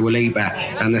Britney Dua Lipa."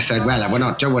 And they said, "Well, we're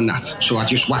not doing that." So I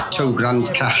just whacked $2,000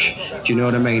 cash, do you know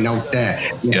what I mean, out there.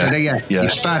 And I said,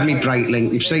 you've spared me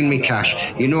Breitling, you've seen me cash,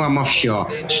 you know I'm offshore,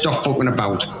 stop fucking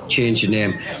about, change your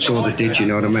name. So they did, you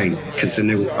know what I mean? Because they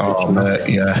knew. Oh, mate,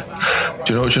 yeah.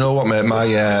 Do you know what, mate?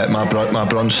 My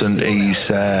Bronson,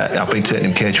 I've been taking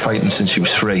him cage fighting since he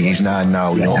was 3. He's 9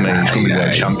 now, you know what I mean? He's going to be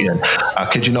world champion. I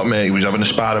kid you not, mate, he was having a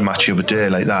sparring match the other day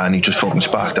like that, and he just fucking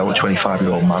sparked out a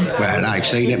 25-year-old man. Well, I've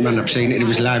seen it, man. I've seen it. It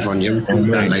was live on you.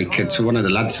 Like, it's one of the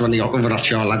lads, one of the other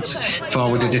offshore lads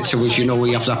forwarded it to us. You know,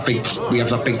 we have that big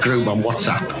group on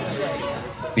WhatsApp.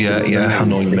 Yeah, I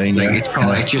know what you mean. Like,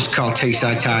 it's just called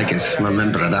Teesside Tigers. I'm a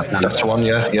member of that. Man. That's the one,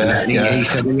 yeah. He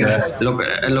said, look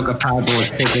at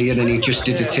Parbo's pig, and he just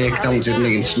did a takedown, didn't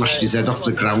he, and smashed his head off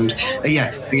the ground.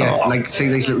 Like, see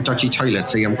these little dodgy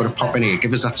toilets. See, I'm going to pop in here.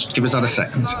 Give us that a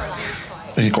second.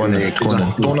 Go on.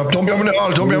 Don't be having it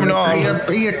all. Don't be having it all.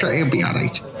 He'll be all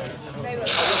right.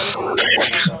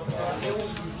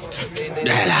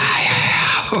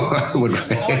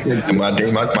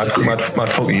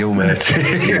 mad fucking you, mate.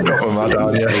 You're proper mad,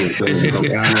 aren't you?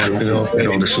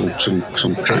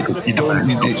 Some crack.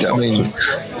 I mean,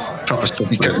 proper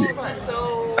stuff.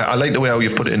 I like the way how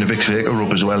you've put it in the Vicks Vapor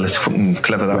rub as well. It's fucking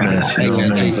clever, that, mate. You know what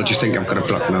I mean? People just think I've got a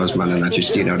block nose, man, and I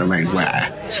just, you know what I mean?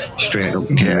 Straight up.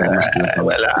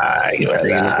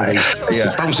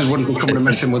 Yeah. Bouncers wouldn't be coming and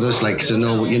messing with us, like, so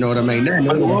no, you know what I mean? They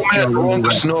know,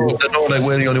 like,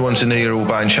 we're the only ones in here who are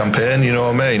buying champagne, you know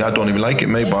what I mean? I don't even like it,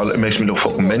 mate, but it makes me look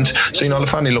fucking mint. So, you know, the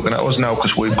family looking at us now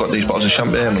because we've got these bottles of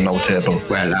champagne on our table.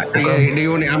 Well,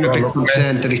 I'm a bit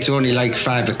concerned that it's only like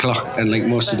 5 o'clock, and like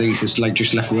most of these is like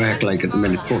just left work, like, at the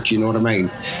minute. But you know what I mean?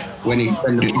 When the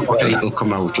people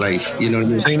come out, like, you know what I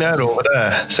mean? Seen her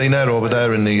over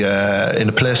there in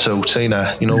the play suit. Seen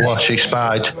her. You know what? She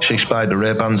spied the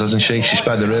Ray-Bans, hasn't she? She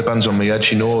spied the Ray-Bans on my head.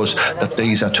 She knows that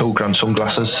these are $2,000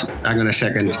 sunglasses. Hang on a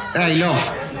second. Hey, love.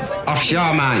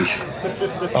 Offshore, mind.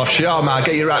 Offshore, man,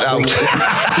 get your rat out.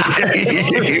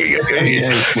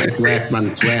 Work,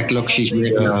 man. Work. Look, she's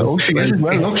making Oh, she is.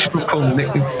 Well, look, she's pulling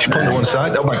to one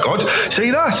side. Oh, my God.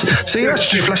 See that? She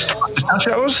just flashed the dash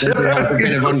at us. a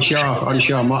bit of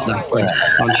onshore mott, that place.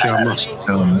 Onshore mott.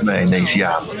 Oh, man, he's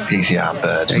yam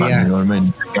birds, man. Yeah. You know what I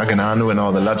mean? Gaganano and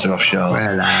all the lads are offshore.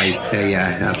 Well,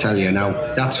 I'll tell you now.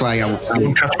 That's why I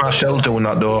wouldn't catch Marcel doing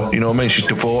that, though. You know what I mean? She's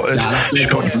devoted. She's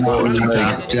got devoted to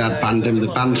me. The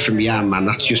band from Yam, man.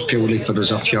 That's just purely for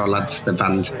us offshore lads, the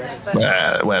band.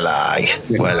 Well, aye.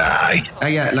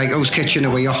 Yeah, like, whose kitchen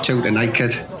are we off to tonight,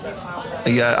 kid?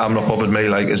 Yeah, I'm not bothered, me.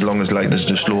 Like, as long as like there's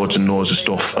just loads and loads of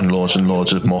stuff and loads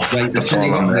muff. Right, That's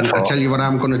all I'm there for. I'll tell you what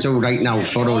I'm going to do right now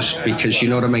for us, because you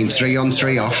know what I mean. 3 on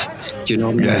 3 off. Do you know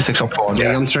what I mean? Yeah, 6 on 4. 3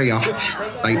 on 3 off.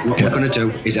 Right, what we're going to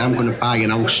do is I'm going to buy an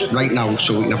house right now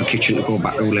so we can have a kitchen to go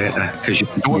back to later. Because you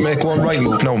don't make one right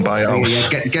move now and buy a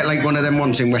house. Yeah, get like one of them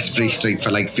ones in Westbury Street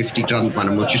for like 50 grand, man,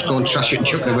 and we'll just go and trash it and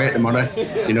chuck it away tomorrow.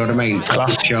 You know what I mean?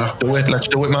 Class. Sure. Let's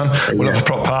do it, man. We'll have a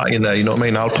proper party in there. You know what I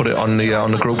mean? I'll put it on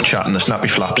the group chat and the snappy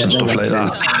flaps and stuff like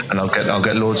that, and I'll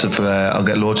get loads of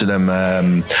them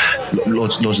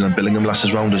Billingham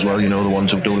lasses round as well. You know, the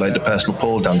ones who do like the personal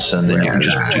pole dancing, and you can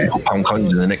just put pound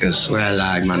coins in the knickers. Well,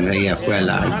 aye, man. We're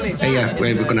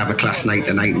gonna have a class night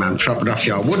tonight, man. Proper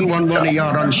offshore. Wouldn't want one of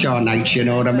your onshore nights. You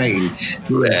know what I mean?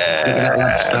 Yeah.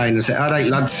 That's fine. I say, all right,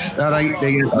 lads. All right.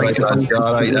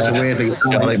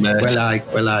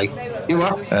 Well, aye. You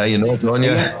what? You know, don't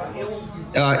you?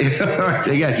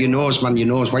 Yeah, your nose, man, your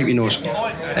nose, wipe your nose.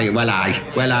 Hey, well, aye,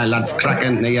 lads,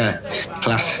 cracking, yeah,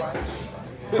 class.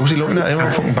 What was he looking at? Him?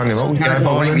 I'm fucking banging up.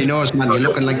 Wipe your nose, man, you're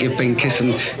looking like you've been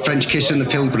French kissing the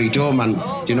Pillsbury door, man.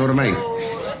 Do you know what I mean?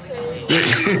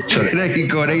 There you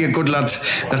go, good lads.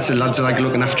 That's the lads that like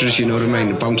looking after us, you know what I mean?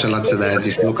 The bouncer lads are there,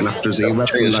 just looking after us.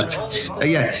 Lads.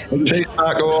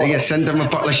 Send them a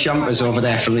bottle of champers over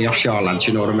there from the offshore lads,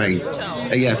 you know what I mean?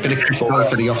 Bit of crystal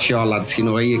for the offshore lads, you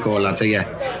know, here you go, lads.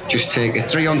 Just take it.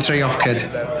 3 on 3 off, kid.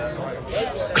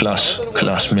 Class,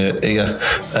 mate.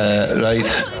 Right.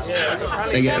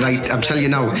 Right, I'm telling you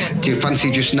now, do you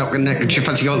fancy just knocking do you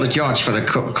fancy going to George for a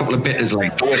couple of bitters,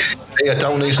 like? Yeah,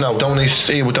 down these 2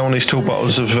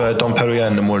 bottles of Dom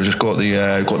Perignon, and we'll just go to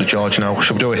the George now.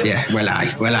 Shall we do it? Yeah, well,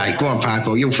 aye. Go on,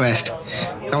 Pipo, you first.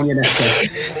 Down your neck,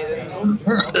 kid.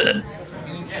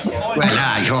 Well,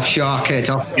 aye, offshore, kid,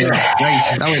 offshore.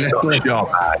 Right, now let's go.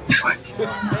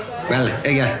 Well,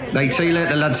 right, see you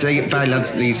later, lads. Bye, lads.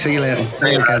 See you later.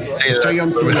 3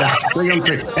 on 3.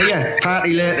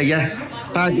 Party later, yeah.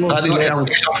 Party later.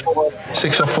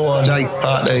 6 or 4. Right.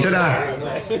 Party. Ta-da.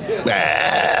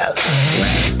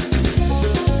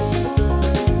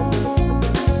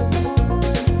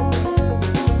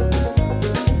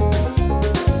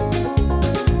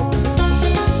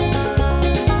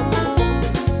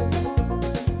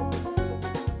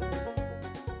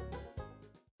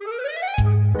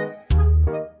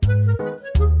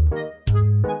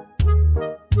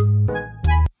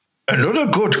 Another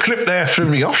good clip there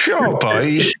from the offshore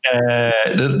boys. They're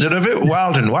a bit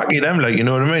wild and wacky, them, like, you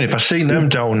know what I mean? If I seen them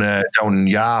down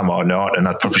Yarm or not, then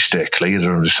I'd probably stay clear of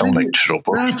them. They sound like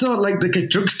trouble. I thought, like, they get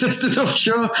drugs tested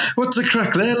offshore. What's the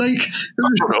crack there, like? I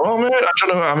don't know, mate. I don't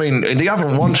know. I mean, they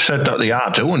haven't once said that they are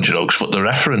doing drugs, but the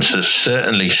references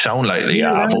certainly sound like they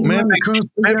are. But maybe just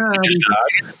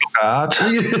hard.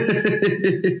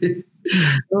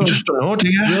 You just don't know, do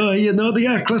you? No, you know they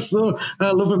are class though.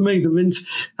 I love it, mate. The mint.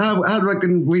 I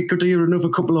reckon we could hear another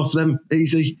couple of them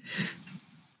easy.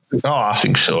 Oh, I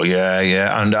think so,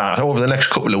 yeah. And over the next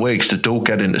couple of weeks, they do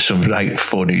get into some right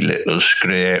funny little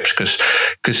scrapes because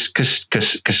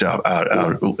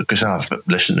I've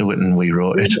listened to it and we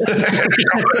wrote it.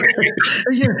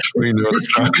 We know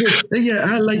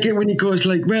I like it when he goes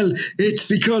like, well, it's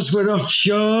because we're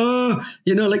offshore.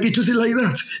 You know, like he does it like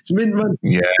that. It's mint, man.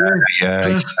 Yeah.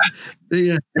 Yeah.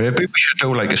 Maybe we should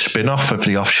do like a spin-off of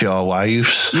the Offshore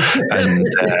Wives. And,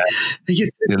 you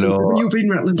know, you've been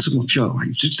rattling some Offshore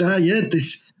Wives.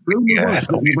 This really was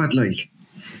that you had, like,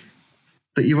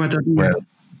 that you had.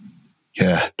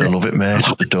 Yeah, they love it, mate.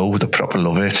 They do. They proper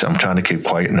love it. I'm trying to keep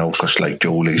quiet now because, like,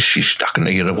 Jolie, I can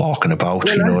hear her walking about.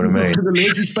 You know what I mean? To the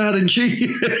lazy bar, isn't she? She's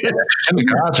in the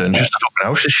garden, just the fucking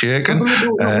house is shaking.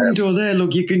 The window there,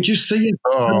 look, you can just see it.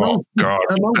 Oh, God.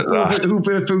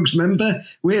 Hoover Foods member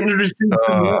waiting to receive.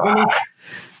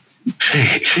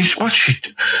 She's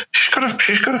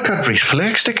she's got a Cadbury's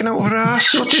flake sticking out of her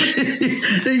ass. What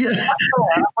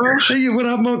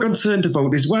I'm more concerned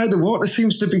about is why the water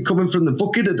seems to be coming from the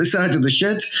bucket at the side of the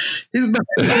shed. Isn't that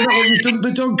what you dump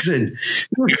the dogs in?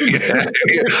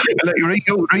 Let you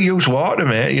reuse water,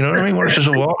 mate. You know what I mean? What if there's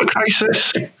a water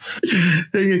crisis?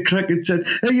 You cracking Ted.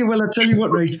 Hey, well, I tell you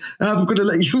what, right? I'm going to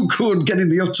let you go and get in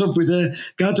the hot tub with her.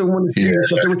 I don't want to see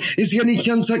this. Is there any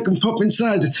chance I can pop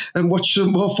inside and watch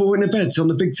some more Four in the Beds on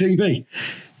the big TV?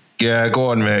 Yeah, go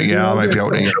on, mate. Yeah, I might be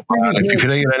out there. If you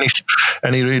hear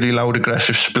any really loud,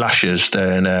 aggressive splashes,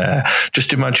 then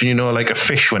just imagine, like a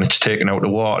fish when it's taken out of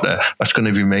the water. That's going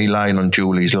to be me lying on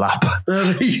Julie's lap.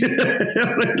 Well,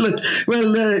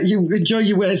 you enjoy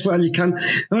your wares while you can.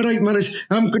 All right, Maris,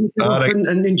 I'm going to go up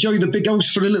and enjoy the big house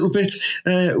for a little bit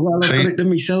while I've got it to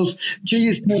myself.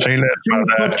 Cheers, see you later,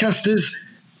 podcasters.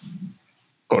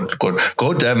 Good.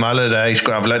 Malady,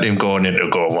 I've let him go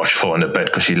and watch Four in the Bed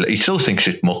because he still thinks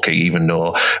it's mucky, even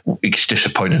though he's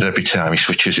disappointed every time he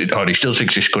switches it on. He still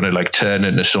thinks it's going to turn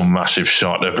into some massive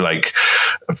sort of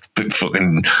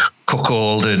fucking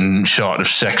cuckold and sort of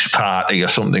sex party or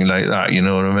something like that. You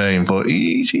know what I mean? But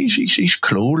he's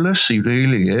clueless. He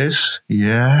really is.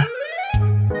 Yeah.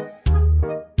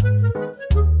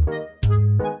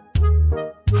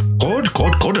 Good.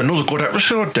 Another good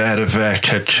episode there of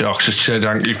Ted Talks at Ted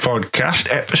Hankey Podcast,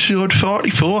 episode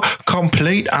 44,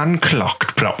 complete and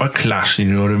clocked, proper class, you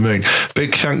know what I mean?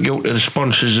 Big thank you to the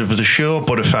sponsors of the show,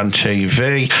 Butterfan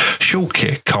TV,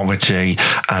 Showcase Comedy,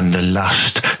 and the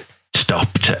last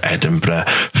stop to Edinburgh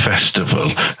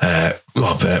Festival.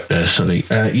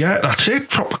 Yeah, that's it.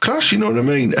 Proper class, you know what I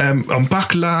mean? I'm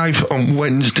back live on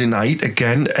Wednesday night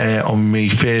again on my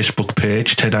Facebook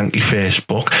page, Ted Hankey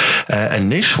Facebook.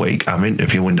 And this week I'm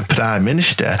interviewing the Prime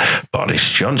Minister,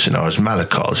 Boris Johnson, or as Malak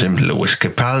calls him, Lewis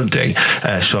Capaldi.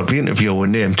 So I'll be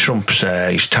interviewing him. Trump's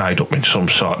he's tied up in some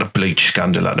sort of bleach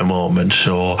scandal at the moment.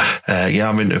 So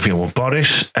I'm interviewing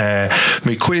Boris.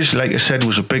 My quiz, like I said,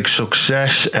 was a big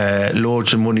success.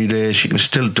 Loads of money raised. You can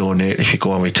still donate if you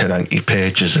go on my Ted Hankey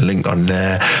page. There's a link on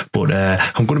there. But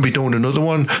I'm going to be doing another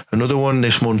one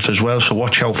this month as well, so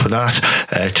watch out for that.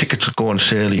 Tickets will go on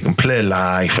sale. You can play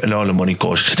live, and all the money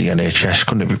goes to the NHS.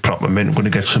 Going to be proper mint. I'm going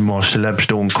to get some more celebs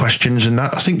doing questions and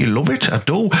that. I think you'll love it. I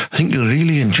do. I think you'll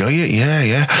really enjoy it.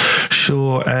 Yeah.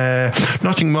 So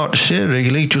nothing more to say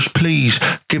really. Just please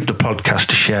give the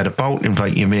podcast a share about.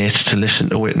 Invite your mates to listen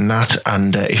to it and that.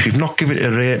 And if you've not given it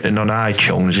a rating on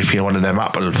iTunes, if you're one of them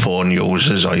Apple phone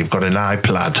users or you've got an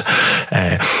iPad,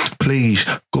 please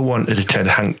go on to the Ted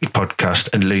Hankey Podcast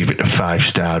and leave it a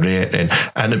 5-star rating.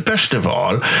 And the best of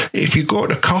all, if you go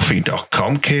to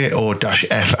coffee.com,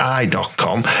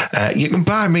 ko-fi.com, you can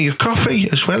buy me a coffee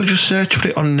as well. Just search for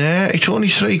it on there. It's only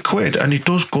 £3 and it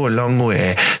does go a long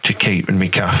way to keeping my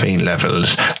caffeine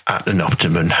levels at an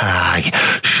optimum high.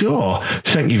 So,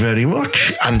 thank you very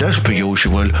much. And as per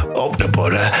usual, up the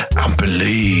butter and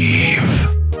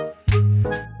believe.